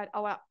finally, but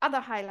our other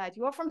highlight,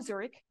 you are from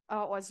Zurich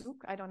or Zug,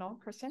 I don't know,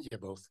 Christian? Yeah,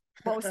 both.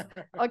 Both.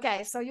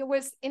 Okay, so you're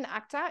with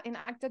INACTA.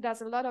 INACTA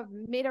does a lot of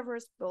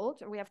metaverse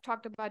build. We have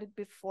talked about it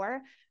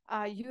before.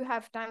 You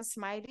have done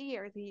Smiley,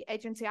 or the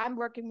agency I'm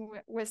working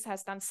with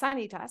has done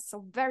Sanitas,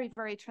 so very,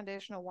 very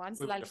traditional ones.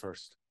 We were the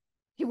first.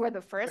 You were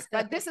the first,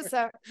 but this is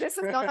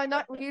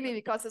not really,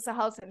 because it's a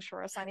health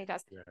insurer,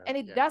 Sanitas. Yeah, and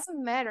it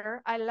doesn't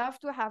matter. I love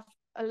to have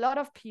a lot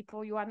of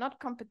people. You are not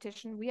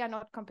competition. We are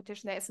not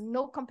competition. There is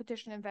no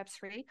competition in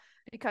Web3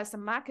 because the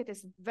market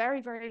is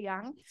very, very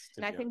young.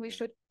 And I think we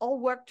should all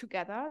work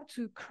together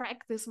to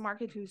crack this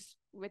market,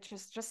 which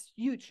is just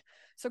huge.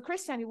 So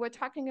Christian, you were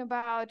talking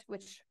about,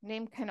 which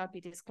name cannot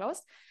be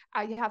disclosed.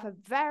 You have a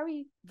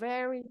very,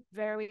 very,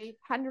 very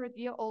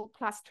 100-year-old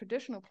plus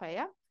traditional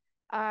player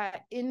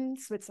in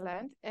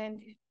Switzerland,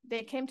 and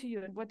they came to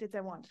you, and what did they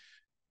want?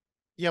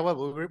 Yeah,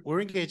 well,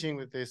 we're engaging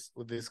with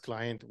this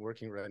client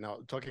working right now,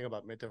 talking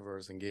about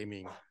metaverse and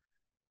gaming.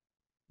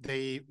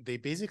 They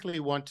basically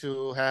want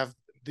to have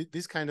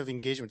this kind of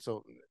engagement.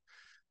 So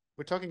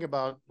we're talking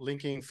about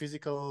linking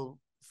physical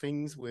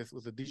things with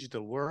the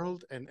digital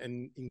world and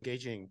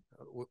engaging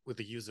with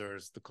the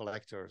users, the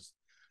collectors.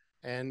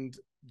 And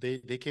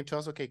they came to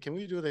us, okay, can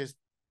we do this,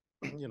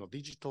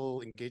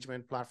 digital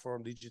engagement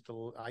platform,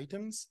 digital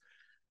items,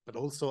 but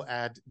also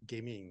add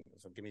gaming,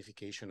 so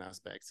gamification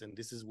aspects. And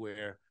this is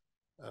where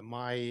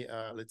my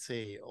let's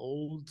say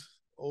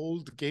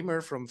old gamer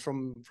from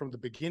the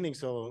beginning.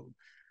 So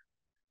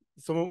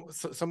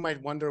some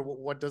might wonder,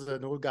 what does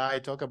an old guy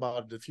talk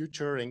about the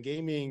future and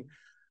gaming?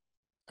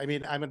 I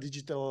mean, I'm a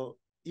digital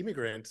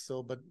immigrant,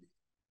 but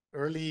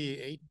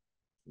early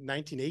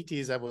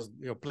 1980s, I was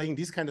playing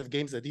these kind of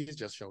games that he's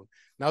just shown.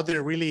 Now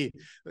they're really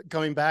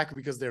coming back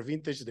because they're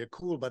vintage, they're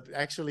cool, but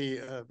actually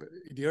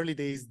in the early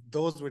days,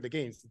 those were the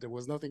games. There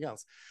was nothing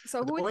else.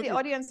 So who in the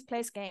audience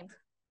plays games?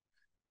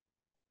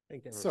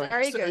 So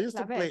I used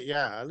to play,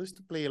 I used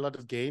to play a lot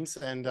of games,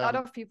 and a lot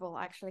of people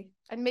actually,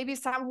 and maybe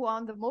some who are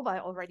on the mobile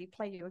already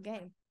play your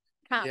game.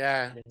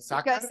 Yeah,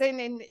 because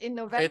in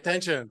November.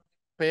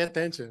 Pay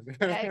attention.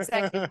 Yeah,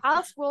 exactly.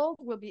 House World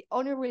will be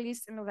only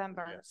released in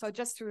November. Yes. So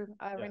just to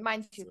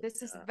remind you,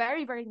 this is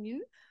very, very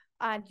new,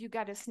 and you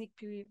got a sneak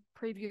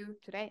preview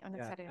today on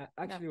Saturday.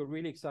 Actually, we're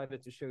really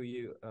excited to show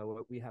you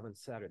what we have on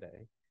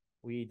Saturday.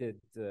 We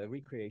did the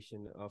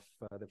recreation of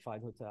the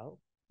Fine Hotel.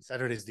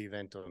 Saturday is the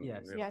event on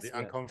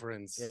the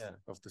conference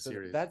of the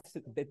series. That's a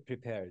bit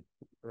prepared.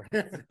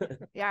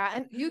 Yeah,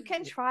 and you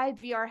can try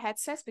VR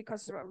headsets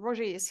because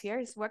Roger is here.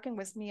 He's working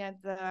with me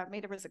at the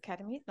Metaverse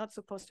Academy. Not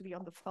supposed to be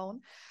on the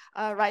phone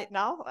right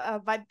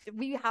now, but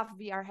we have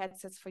VR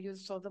headsets for you.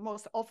 So the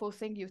most awful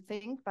thing you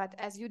think, but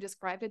as you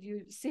described it,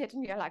 you see it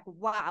and you're like,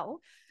 wow.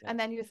 Yeah. And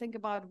then you think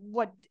about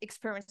what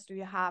experience do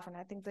you have? And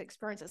I think the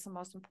experience is the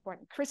most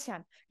important.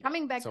 Christian,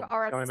 coming back to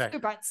our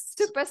super.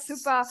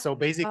 So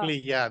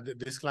basically, yeah,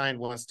 this client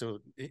wants to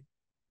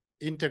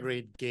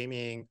integrate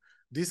gaming,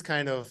 this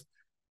kind of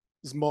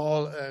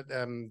small,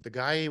 the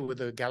guy with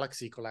the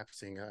galaxy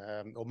collapsing,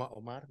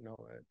 Omar, no,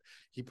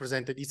 he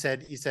presented, he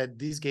said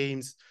these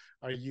games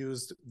are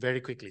used very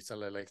quickly. So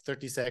like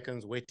 30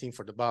 seconds waiting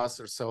for the bus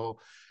or so.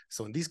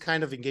 So this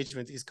kind of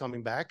engagement is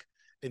coming back,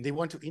 and they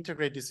want to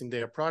integrate this in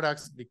their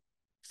products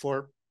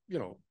for, you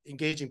know,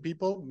 engaging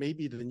people,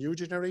 maybe the new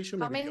generation,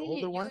 maybe the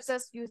older ones. How many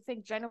users you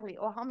think generally,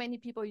 or how many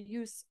people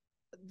use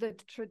the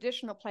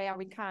traditional player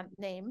we can't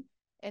name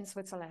in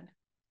Switzerland?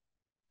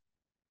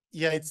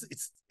 Yeah,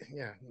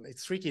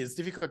 it's tricky. It's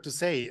difficult to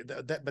say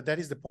but that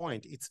is the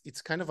point. It's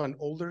kind of an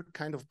older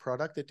kind of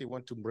product that they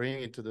want to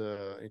bring into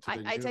the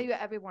I tell you,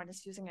 everyone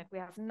is using it. We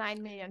have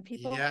 9 million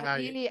people. Yeah,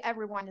 really,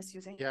 everyone is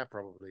using it. Yeah,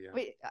 probably.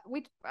 Yeah.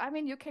 I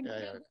mean, you can.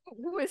 Yeah.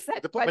 Who is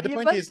that? But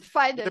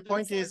the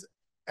point is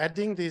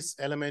adding this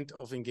element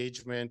of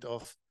engagement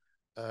of.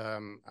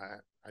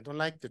 I don't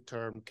like the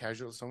term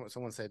casual.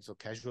 Someone said so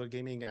casual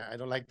gaming. I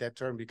don't like that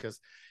term because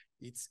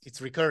it's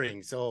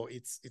recurring. So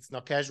it's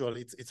not casual.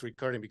 It's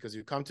recurring because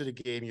you come to the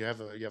game, you have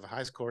a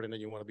high score, and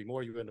then you want to be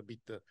more. You want to beat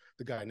the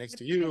guy next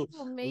to you,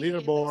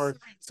 leaderboard.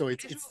 So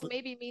it's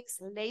maybe means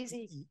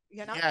lazy.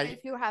 You know, yeah,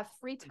 if you have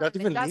free time. Not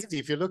even lazy.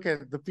 If you look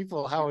at the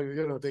people, how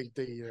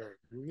they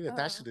really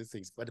attached to these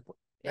things. But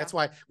that's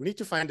why we need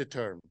to find a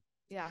term.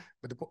 Yeah.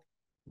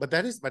 But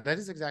that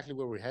is exactly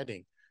where we're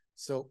heading.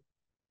 So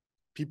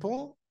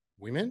people,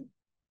 women,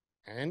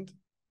 and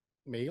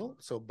male.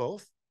 So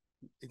both.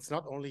 It's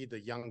not only the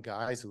young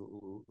guys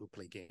who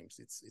play games.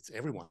 It's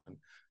everyone,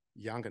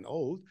 young and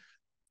old,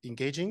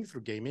 engaging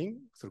through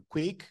gaming, through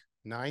quick,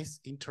 nice,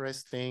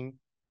 interesting,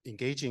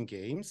 engaging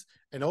games,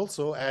 and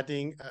also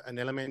adding an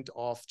element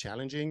of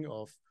challenging,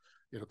 of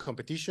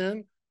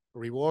competition,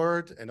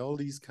 reward, and all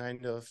these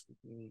kind of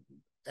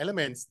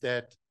elements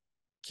that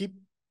keep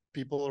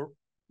people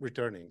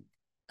returning.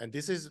 And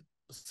this is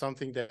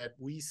something that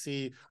we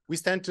see. We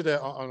stand to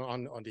the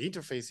on the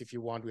interface, if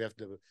you want. We have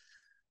the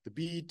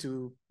B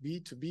to B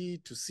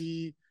to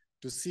C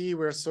to C.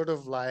 We're sort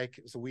of like,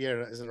 so we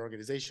are as an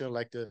organization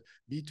like the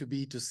B to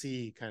B to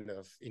C kind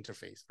of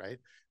interface, right?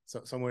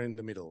 So somewhere in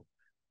the middle,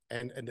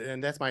 and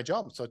that's my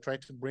job. So I try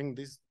to bring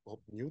this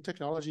new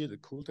technology, the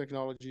cool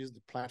technologies,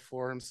 the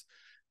platforms,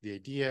 the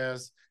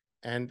ideas,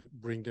 and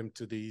bring them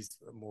to these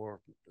more,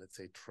 let's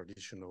say,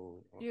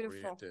 traditional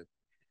oriented.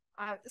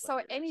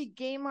 So any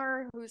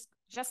gamer who's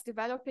just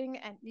developing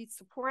and needs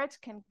support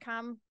can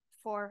come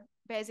for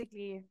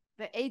basically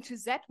the A to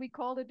Z, we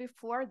called it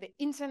before, the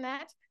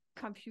internet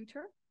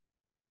computer,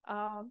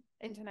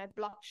 internet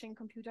blockchain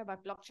computer,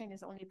 but blockchain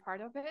is only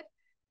part of it,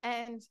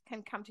 and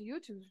can come to you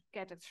to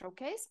get a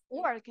showcase,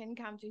 or can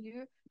come to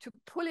you to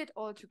pull it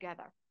all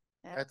together.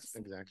 That's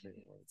exactly.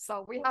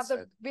 So we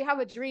have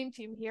a dream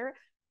team here.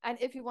 And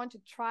if you want to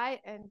try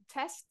and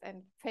test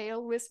and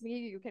fail with me,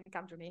 you can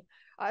come to me.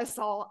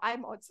 So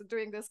I'm also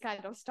doing this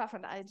kind of stuff,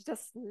 and I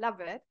just love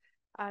it.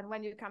 And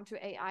when you come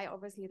to AI,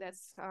 obviously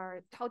that's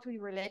totally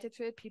related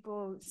to it.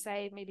 People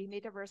say maybe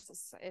Metaverse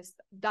is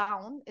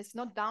down. It's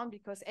not down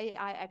because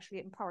AI actually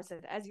empowers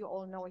it, as you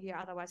all know here.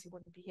 Otherwise, you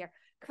wouldn't be here.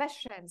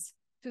 Questions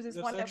to this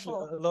wonderful.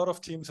 There's actually a lot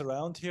of teams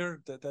around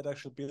here that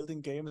actually building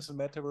games in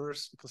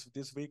Metaverse, because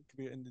this week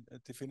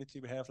at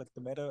DFINITY we have like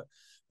the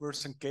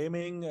Metaverse and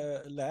Gaming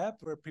lab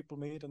where people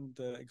meet and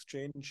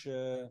exchange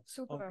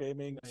on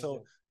gaming. Amazing.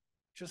 So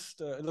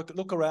just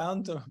look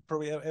around.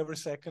 Probably every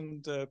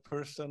second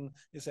person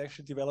is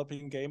actually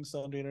developing games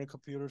on the internet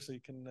computer, so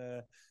you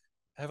can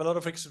have a lot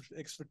of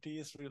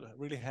expertise,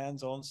 really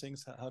hands-on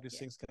things, how these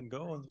things can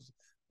go, and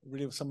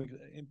really some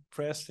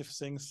impressive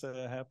things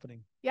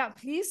happening. Yeah,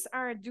 please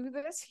do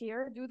this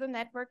here, do the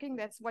networking.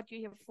 That's what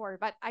you're here for.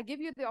 But I give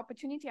you the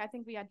opportunity. I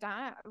think we are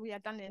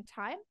done in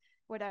time.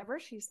 Whatever.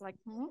 She's like,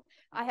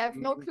 I have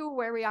no clue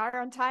where we are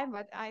on time,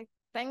 but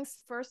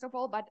thanks, first of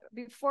all. But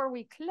before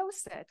we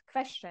close it,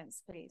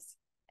 questions, please.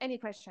 Any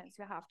questions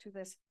you have to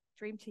this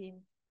dream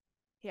team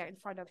here in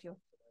front of you?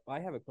 I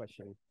have a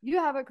question. You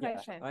have a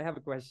question. Yeah, I have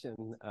a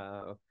question.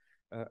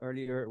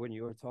 Earlier, when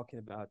you were talking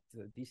about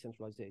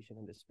decentralization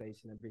and the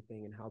space and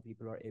everything, and how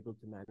people are able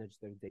to manage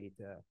their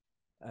data,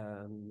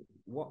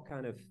 what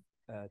kind of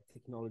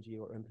technology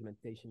or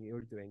implementation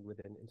you're doing with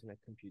an internet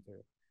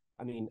computer?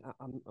 I mean,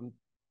 I'm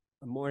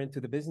more into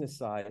the business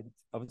side.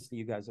 Obviously,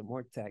 you guys are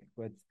more tech,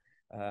 but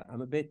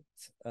I'm a bit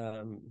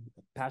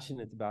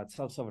passionate about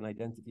self-sovereign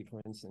identity,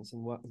 for instance,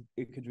 and what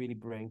it could really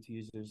bring to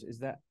users.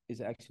 Is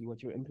it actually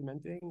what you're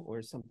implementing,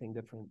 or something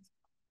different?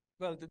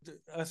 Well,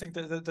 I think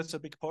that's a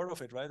big part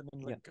of it, right? I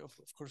mean, like, of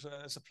course,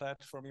 as a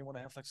platform, you want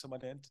to have like some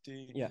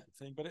identity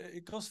thing, but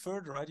it goes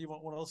further, right? You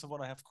also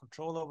want to have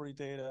control over your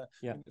data.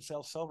 Yeah.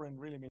 Self-sovereign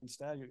really means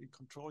that you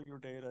control your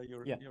data.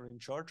 You're in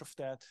charge of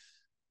that.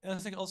 And I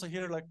think also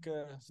here, like,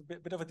 it's a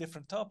bit of a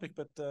different topic,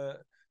 but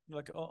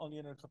like on the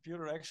internet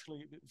computer,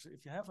 actually,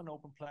 if you have an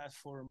open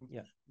platform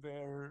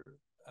where,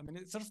 I mean,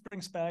 it sort of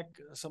brings back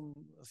some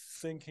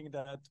thinking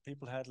that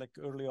people had like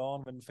early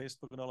on when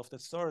Facebook and all of that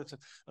started. So,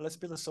 let's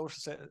build a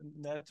social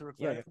network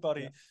where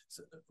everybody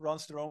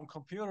runs their own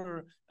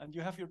computer, and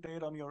you have your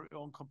data on your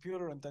own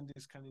computer, and then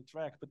these can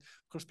interact. But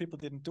of course, people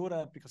didn't do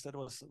that because that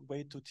was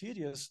way too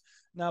tedious.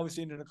 Now with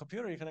the internet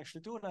computer, you can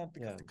actually do that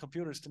because the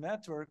computer is the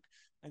network,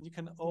 and you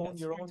can own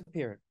your own.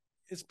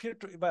 It's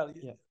peer-to-peer. Well,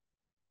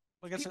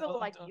 I guess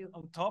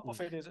on top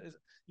of it is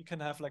you can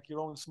have like your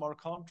own smart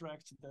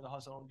contracts that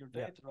has all your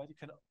data, right? You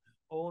can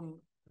own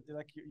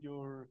like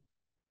your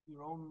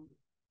own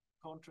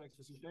contracts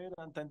with your data,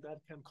 and then that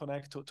can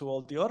connect to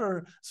all the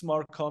other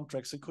smart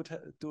contracts. You could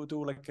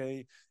do like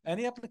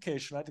any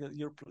application, right?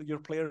 Your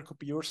player could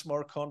be your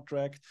smart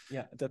contract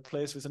that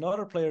plays with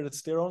another player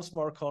that's their own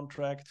smart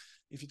contract.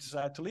 If you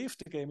decide to leave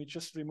the game, you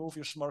just remove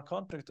your smart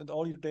contract, and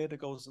all your data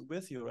goes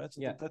with you, right? So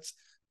that's,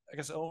 I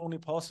guess, only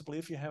possible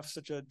if you have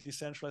such a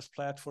decentralized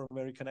platform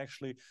where you can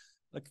actually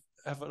like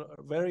have a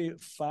very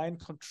fine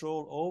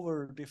control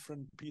over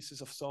different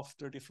pieces of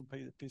software, different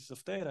pieces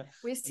of data.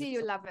 We see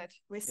you love it.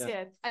 We see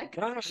it.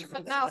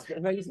 But now,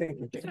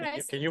 amazing.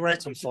 Can you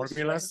write some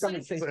formulas?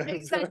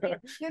 Exactly.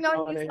 You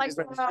know, he's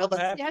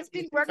like, he has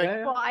been working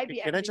for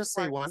IBM. Can I just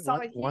say one? So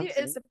one he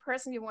is the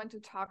person you want to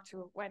talk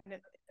to when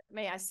it,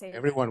 may I say?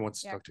 Everyone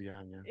wants to talk to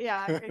Jan.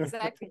 Yeah,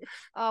 exactly.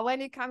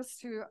 When it comes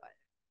to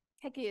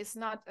techie is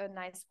not a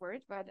nice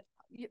word, but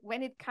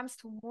when it comes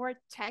to more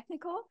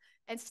technical,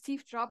 and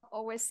Steve Jobs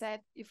always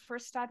said, you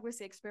first start with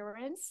the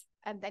experience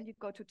and then you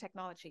go to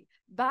technology.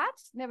 But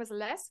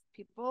nevertheless,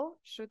 people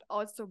should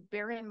also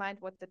bear in mind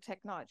what the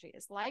technology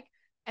is like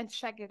and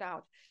check it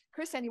out.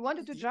 Christian, you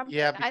wanted to jump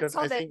in. Because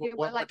I think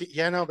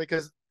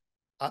because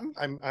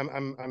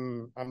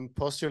I'm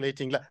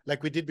postulating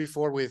like we did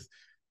before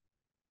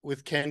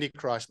with Candy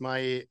Crush.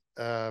 My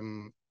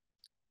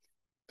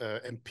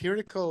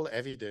empirical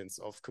evidence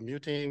of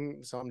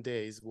commuting some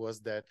days was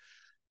that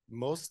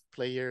most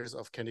players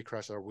of Candy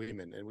Crush are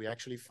women, and we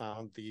actually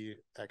found the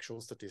actual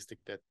statistic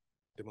that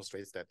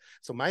demonstrates that.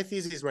 So my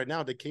thesis right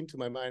now that came to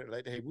my mind,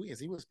 like, hey, as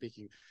he was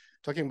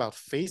talking about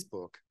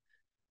Facebook,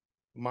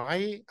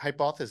 my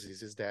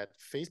hypothesis is that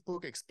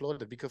Facebook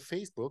exploded because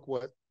Facebook,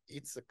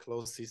 it's a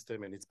closed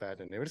system and it's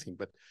bad and everything,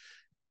 but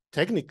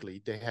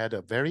technically they had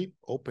a very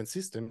open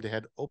system. They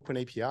had open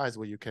APIs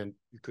where you could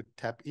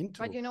tap into.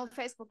 But you know,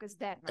 Facebook is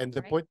dead now, and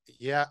the point,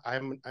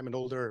 I'm an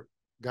older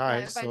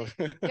guy, so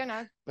you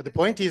know. But the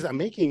point I'm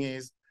making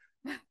is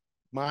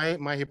my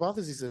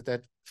hypothesis is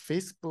that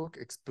Facebook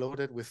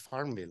exploded with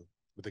Farmville,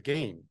 with the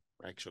game,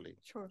 actually,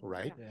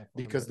 right?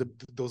 Because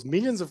those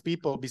millions of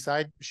people,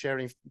 beside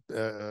sharing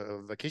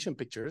vacation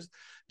pictures,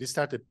 they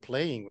started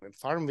playing with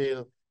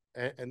Farmville,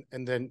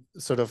 and then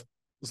sort of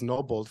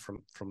snowballed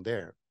from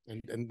there.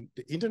 And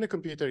the internet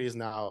computer is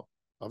now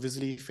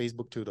obviously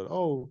Facebook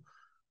 2.0,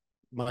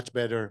 much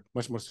better,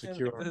 much more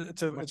secure.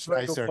 It's a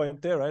very good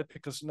point there, right?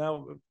 Because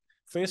now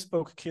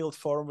Facebook killed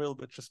Farmville,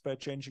 but just by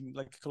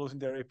closing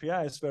their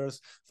APIs,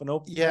 whereas for an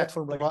open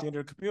platform like the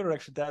internet computer,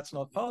 actually that's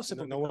not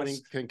possible. No one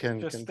can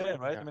there,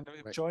 right? I mean,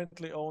 a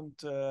jointly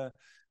owned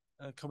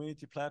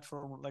community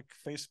platform like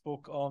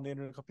Facebook on the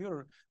internet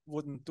computer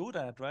wouldn't do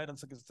that, right? And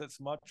so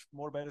that's much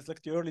more bad. It's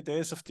like the early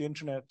days of the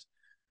internet,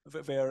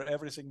 where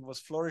everything was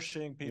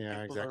flourishing,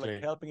 people were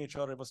like helping each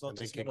other. It was not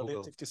this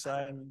monolithic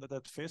design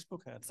that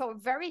Facebook had. So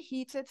very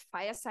heated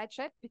fireside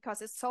chat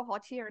because it's so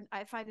hot here, and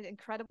I find it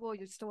incredible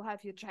you still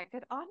have your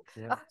jacket on.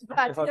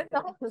 But you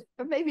know,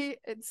 maybe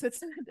in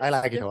Switzerland, I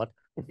like it hot.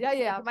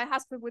 Yeah. My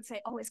husband would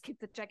say, always keep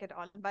the jacket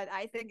on. But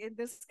I think in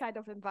this kind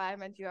of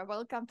environment, you are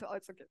welcome to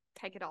also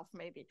take it off,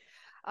 maybe.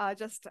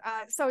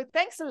 So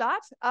thanks a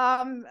lot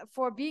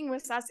for being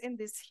with us in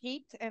this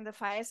heat in the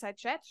fireside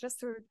chat. Just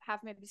to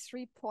have maybe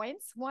 3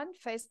 points. 1,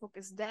 Facebook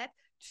is dead.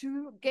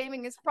 2,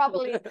 gaming is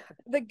probably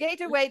the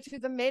gateway to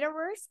the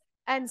metaverse.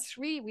 And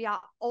 3, we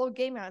are all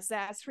gamers. There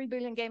are 3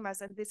 billion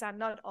gamers, and these are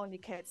not only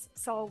kids.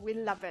 So we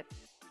love it.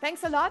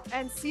 Thanks a lot,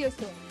 and see you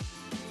soon.